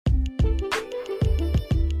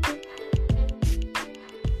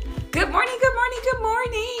Good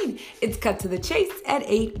morning. It's Cut to the Chase at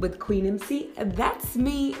 8 with Queen MC. That's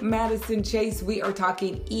me, Madison Chase. We are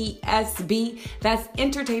talking ESB. That's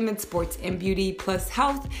entertainment, sports, and beauty plus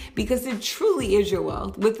health, because it truly is your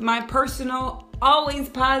wealth. With my personal, always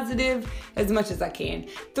positive as much as I can.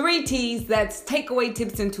 3 T's, that's takeaway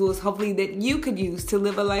tips and tools, hopefully that you could use to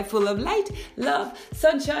live a life full of light, love,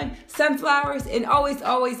 sunshine, sunflowers, and always,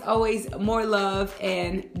 always, always more love,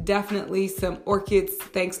 and definitely some orchids,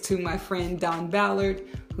 thanks to my friend Don Ballard,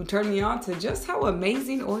 who turned me on to just how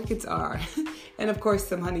amazing orchids are. And of course,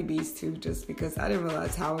 some honeybees too, just because I didn't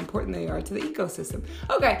realize how important they are to the ecosystem.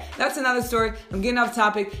 Okay, that's another story. I'm getting off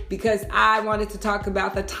topic because I wanted to talk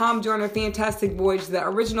about the Tom Joyner Fantastic Voyage, the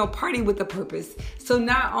original Party with a Purpose. So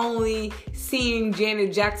not only seeing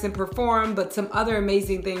Janet Jackson perform, but some other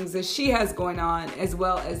amazing things that she has going on, as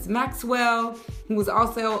well as Maxwell, who was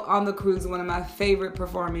also on the cruise, one of my favorite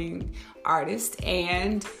performing artists,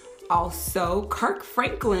 and also Kirk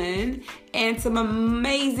Franklin, and some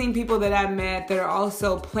amazing people that I met that are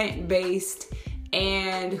also plant-based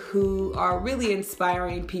and who are really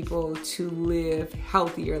inspiring people to live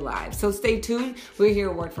healthier lives. So stay tuned. We'll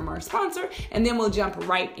hear a word from our sponsor, and then we'll jump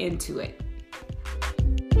right into it.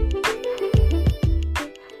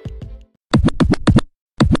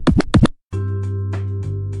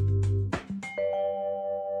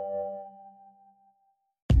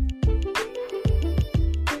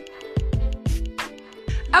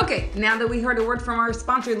 Okay, now that we heard a word from our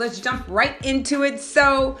sponsor, let's jump right into it.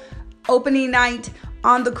 So, opening night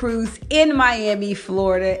on the cruise in Miami,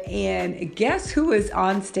 Florida, and guess who is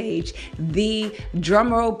on stage? The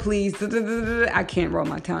drum roll, please. I can't roll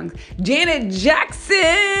my tongue. Janet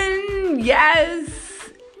Jackson. Yes.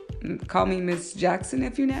 Call me Miss Jackson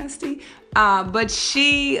if you're nasty. But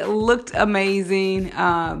she looked amazing.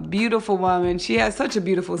 Beautiful woman. She has such a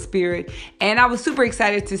beautiful spirit. And I was super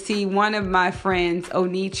excited to see one of my friends,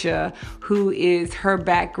 Onitsha, who is her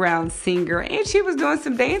background singer. And she was doing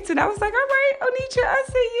some dancing. I was like, all right, Onitsha, I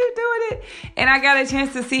see you doing it. And I got a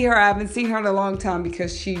chance to see her. I haven't seen her in a long time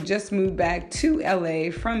because she just moved back to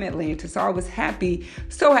LA from Atlanta. So I was happy,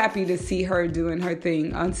 so happy to see her doing her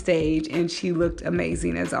thing on stage. And she looked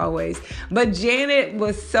amazing as always. But Janet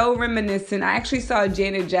was so reminiscent. I actually saw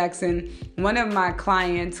Janet Jackson. One of my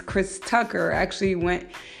clients, Chris Tucker, actually went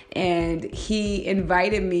and he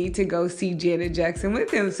invited me to go see Janet Jackson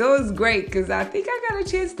with him. So it was great because I think I got a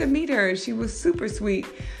chance to meet her. She was super sweet.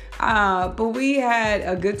 But we had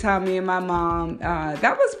a good time, me and my mom.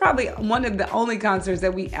 That was probably one of the only concerts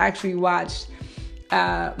that we actually watched.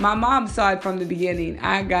 My mom saw it from the beginning.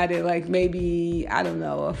 I got it like maybe, I don't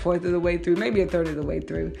know, a fourth of the way through, maybe a third of the way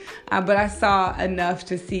through. But I saw enough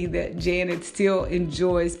to see that Janet still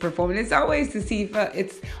enjoys performing. It's always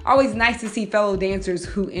nice to see fellow dancers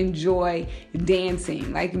who enjoy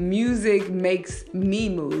dancing. Like, music makes me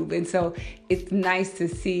move. And so it's nice to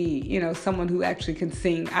see, someone who actually can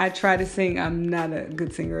sing. I try to sing. I'm not a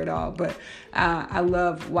good singer at all, but I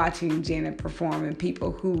love watching Janet perform and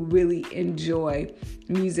people who really enjoy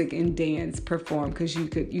music and dance perform, because you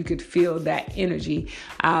could feel that energy.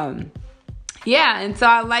 And so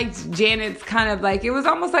I liked Janet's kind of like, it was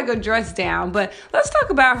almost like a dress down, but let's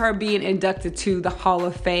talk about her being inducted to the Hall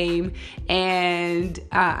of Fame. And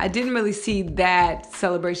I didn't really see that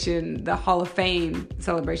celebration, the Hall of Fame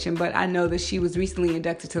celebration, but I know that she was recently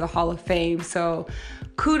inducted to the Hall of Fame. So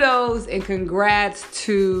kudos and congrats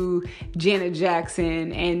to Janet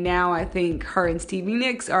Jackson. And now I think her and Stevie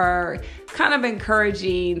Nicks are kind of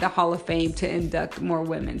encouraging the Hall of Fame to induct more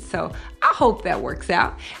women. So I hope that works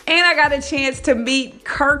out. And I got a chance to meet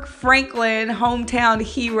Kirk Franklin, hometown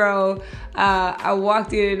hero. I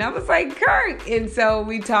walked in and I was like, Kirk. And so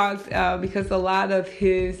we talked because a lot of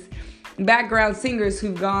his background singers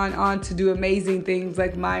who've gone on to do amazing things,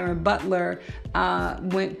 like Myron Butler,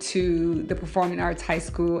 went to the Performing Arts High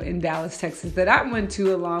School in Dallas, Texas, that I went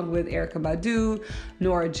to, along with Erykah Badu,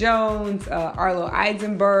 Norah Jones, Arlo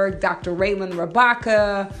Eisenberg, Dr. Raylan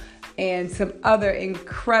Rabaka, and some other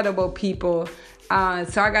incredible people.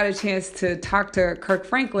 So I got a chance to talk to Kirk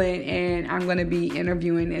Franklin, and I'm going to be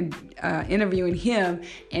interviewing him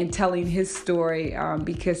and telling his story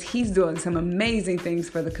because he's doing some amazing things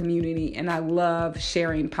for the community, and I love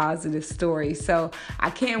sharing positive stories. So I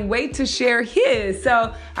can't wait to share his.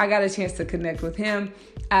 So I got a chance to connect with him.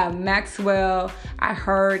 Maxwell, I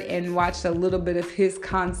heard and watched a little bit of his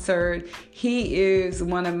concert. He is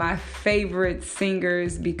one of my favorite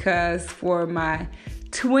singers because for my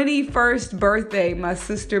 21st birthday, my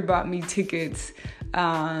sister bought me tickets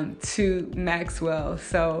to Maxwell.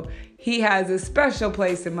 So he has a special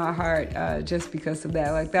place in my heart just because of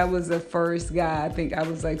that. Like, that was the first guy I think I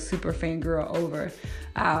was like super fangirl over.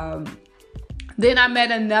 Then I met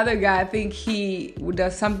another guy. I think he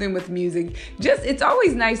does something with music. It's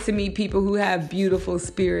always nice to meet people who have beautiful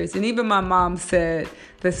spirits. And even my mom said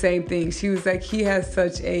the same thing. She was like, he has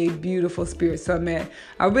such a beautiful spirit. So I met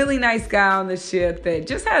a really nice guy on the ship that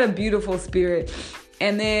just had a beautiful spirit.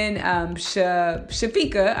 And then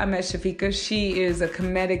Shafika, I met Shafika. She is a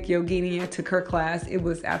Kemetic yogini. I took her class. It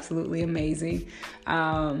was absolutely amazing.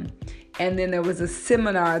 And then there was a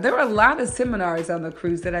seminar. There were a lot of seminars on the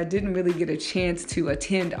cruise that I didn't really get a chance to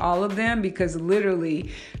attend all of them because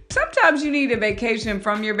literally sometimes you need a vacation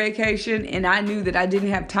from your vacation. And I knew that I didn't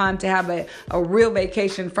have time to have a real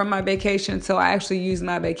vacation from my vacation. So I actually used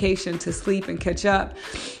my vacation to sleep and catch up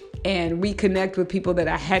and reconnect with people that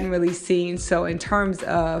I hadn't really seen. So in terms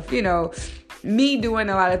of, me doing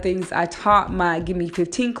a lot of things, I taught my Give Me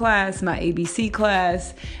 15 class, my ABC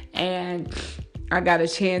class, and I got a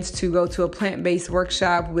chance to go to a plant-based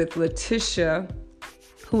workshop with Letitia,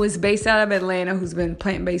 who is based out of Atlanta, who's been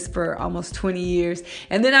plant-based for almost 20 years.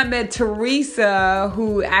 And then I met Teresa,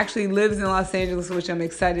 who actually lives in Los Angeles, which I'm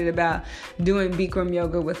excited about, doing Bikram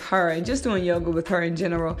yoga with her and just doing yoga with her in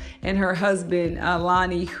general. And her husband,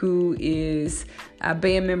 Lonnie, who is a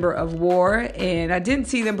band member of War. And I didn't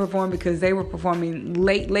see them perform because they were performing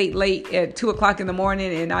late at 2 o'clock in the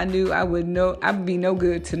morning. And I knew I would be no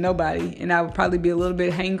good to nobody. And I would probably be a little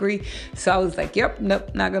bit hangry. So I was like, nope,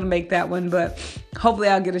 not going to make that one. But hopefully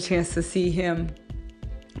I'll get a chance to see him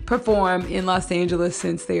perform in Los Angeles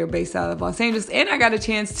since they are based out of Los Angeles. And I got a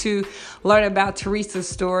chance to learn about Teresa's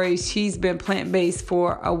story. She's been plant-based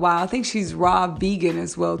for a while. I think she's raw vegan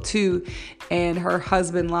as well too. And her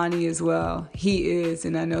husband Lonnie as well. He is,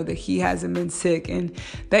 and I know that he hasn't been sick. And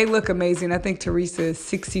they look amazing. I think Teresa is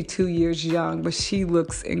 62 years young, but she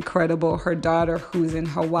looks incredible. Her daughter, who's in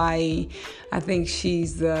Hawaii, I think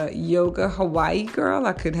she's the Yoga Hawaii girl.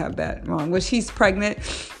 I could have that wrong. But she's pregnant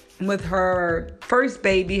with her first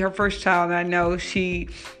baby, her first child. I know she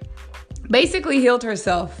basically healed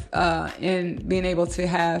herself in being able to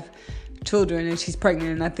have children, and she's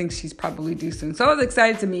pregnant, and I think she's probably due soon. So I was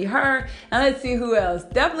excited to meet her. And let's see who else.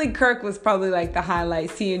 Definitely Kirk was probably like the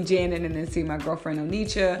highlight, seeing Janet and then seeing my girlfriend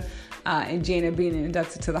Onicha. And Janet being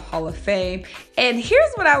inducted to the Hall of Fame. And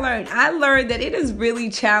here's what I learned. I learned that it is really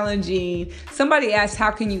challenging. Somebody asked, how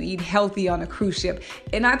can you eat healthy on a cruise ship?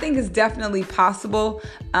 And I think it's definitely possible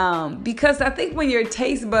because I think when your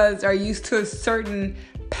taste buds are used to a certain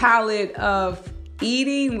palette of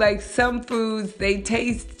eating, like some foods, they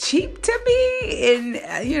taste cheap to me.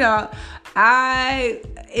 And, I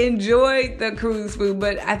enjoyed the cruise food,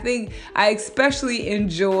 but I think I especially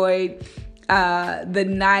enjoyed the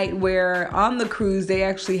night where on the cruise they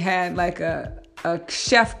actually had like a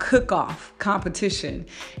chef cook-off competition.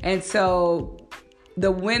 And so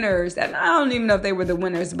the winners, and I don't even know if they were the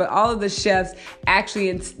winners, but all of the chefs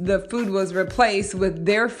actually, the food was replaced with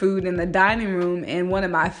their food in the dining room. And one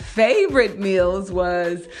of my favorite meals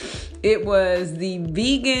was the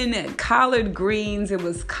vegan collard greens. It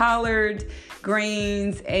was collard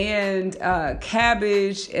greens and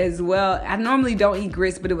cabbage as well. I normally don't eat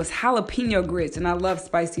grits, but it was jalapeno grits, and I love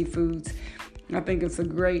spicy foods. I think it's a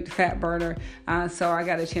great fat burner. So I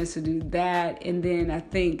got a chance to do that. And then I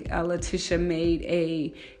think Letitia made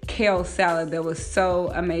a kale salad that was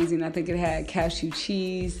so amazing. I think it had cashew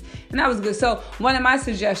cheese, and that was good. So one of my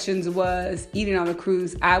suggestions was eating on the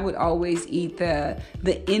cruise. I would always eat the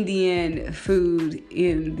Indian food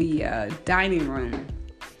in the dining room.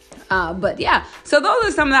 But yeah, so those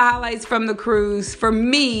are some of the highlights from the cruise. For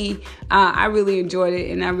me, I really enjoyed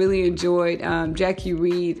it, and I really enjoyed Jackie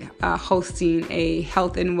Reed hosting a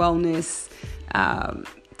health and wellness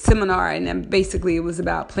seminar, and then basically it was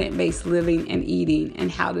about plant-based living and eating and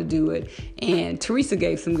how to do it. And Teresa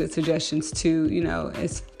gave some good suggestions too,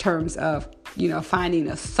 as terms of finding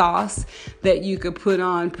a sauce that you could put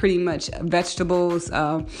on pretty much vegetables.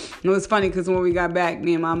 It was funny because when we got back,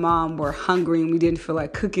 me and my mom were hungry and we didn't feel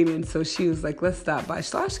like cooking. And so she was like, let's stop by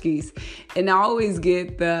Schlossky's. And I always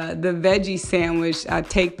get the veggie sandwich. I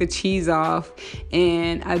take the cheese off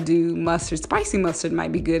and I do mustard. Spicy mustard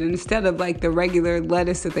might be good. And instead of like the regular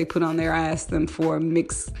lettuce that they put on there, I asked them for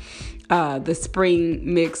the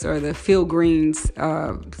spring mix or the Field Greens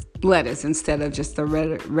lettuce instead of just the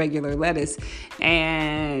regular lettuce.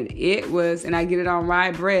 And I get it on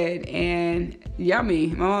rye bread and yummy.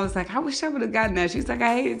 My mom was like, I wish I would have gotten that. She's like,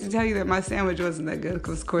 I hated to tell you that my sandwich wasn't that good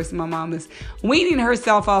because, of course, my mom is weaning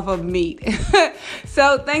herself off of meat.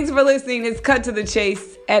 So thanks for listening. It's Cut to the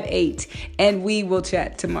Chase at 8, and we will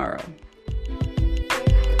chat tomorrow.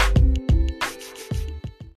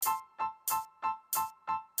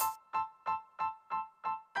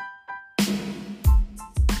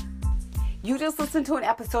 You just listened to an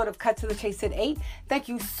episode of Cut to the Chase at 8. Thank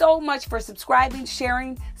you so much for subscribing,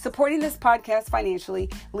 sharing, supporting this podcast financially,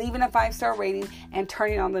 leaving a 5-star rating, and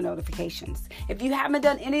turning on the notifications. If you haven't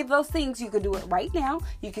done any of those things, you can do it right now.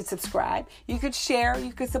 You can subscribe, you could share,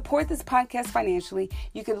 you could support this podcast financially,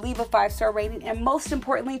 you could leave a 5-star rating, and most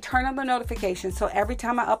importantly, turn on the notifications so every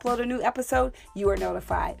time I upload a new episode, you are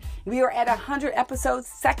notified. We are at 100 episodes,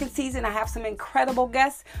 second season. I have some incredible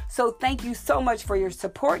guests, so thank you so much for your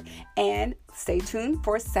support, and stay tuned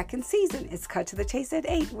for a second season. It's Cut to the Chase at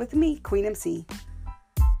 8 with me, Queen MC.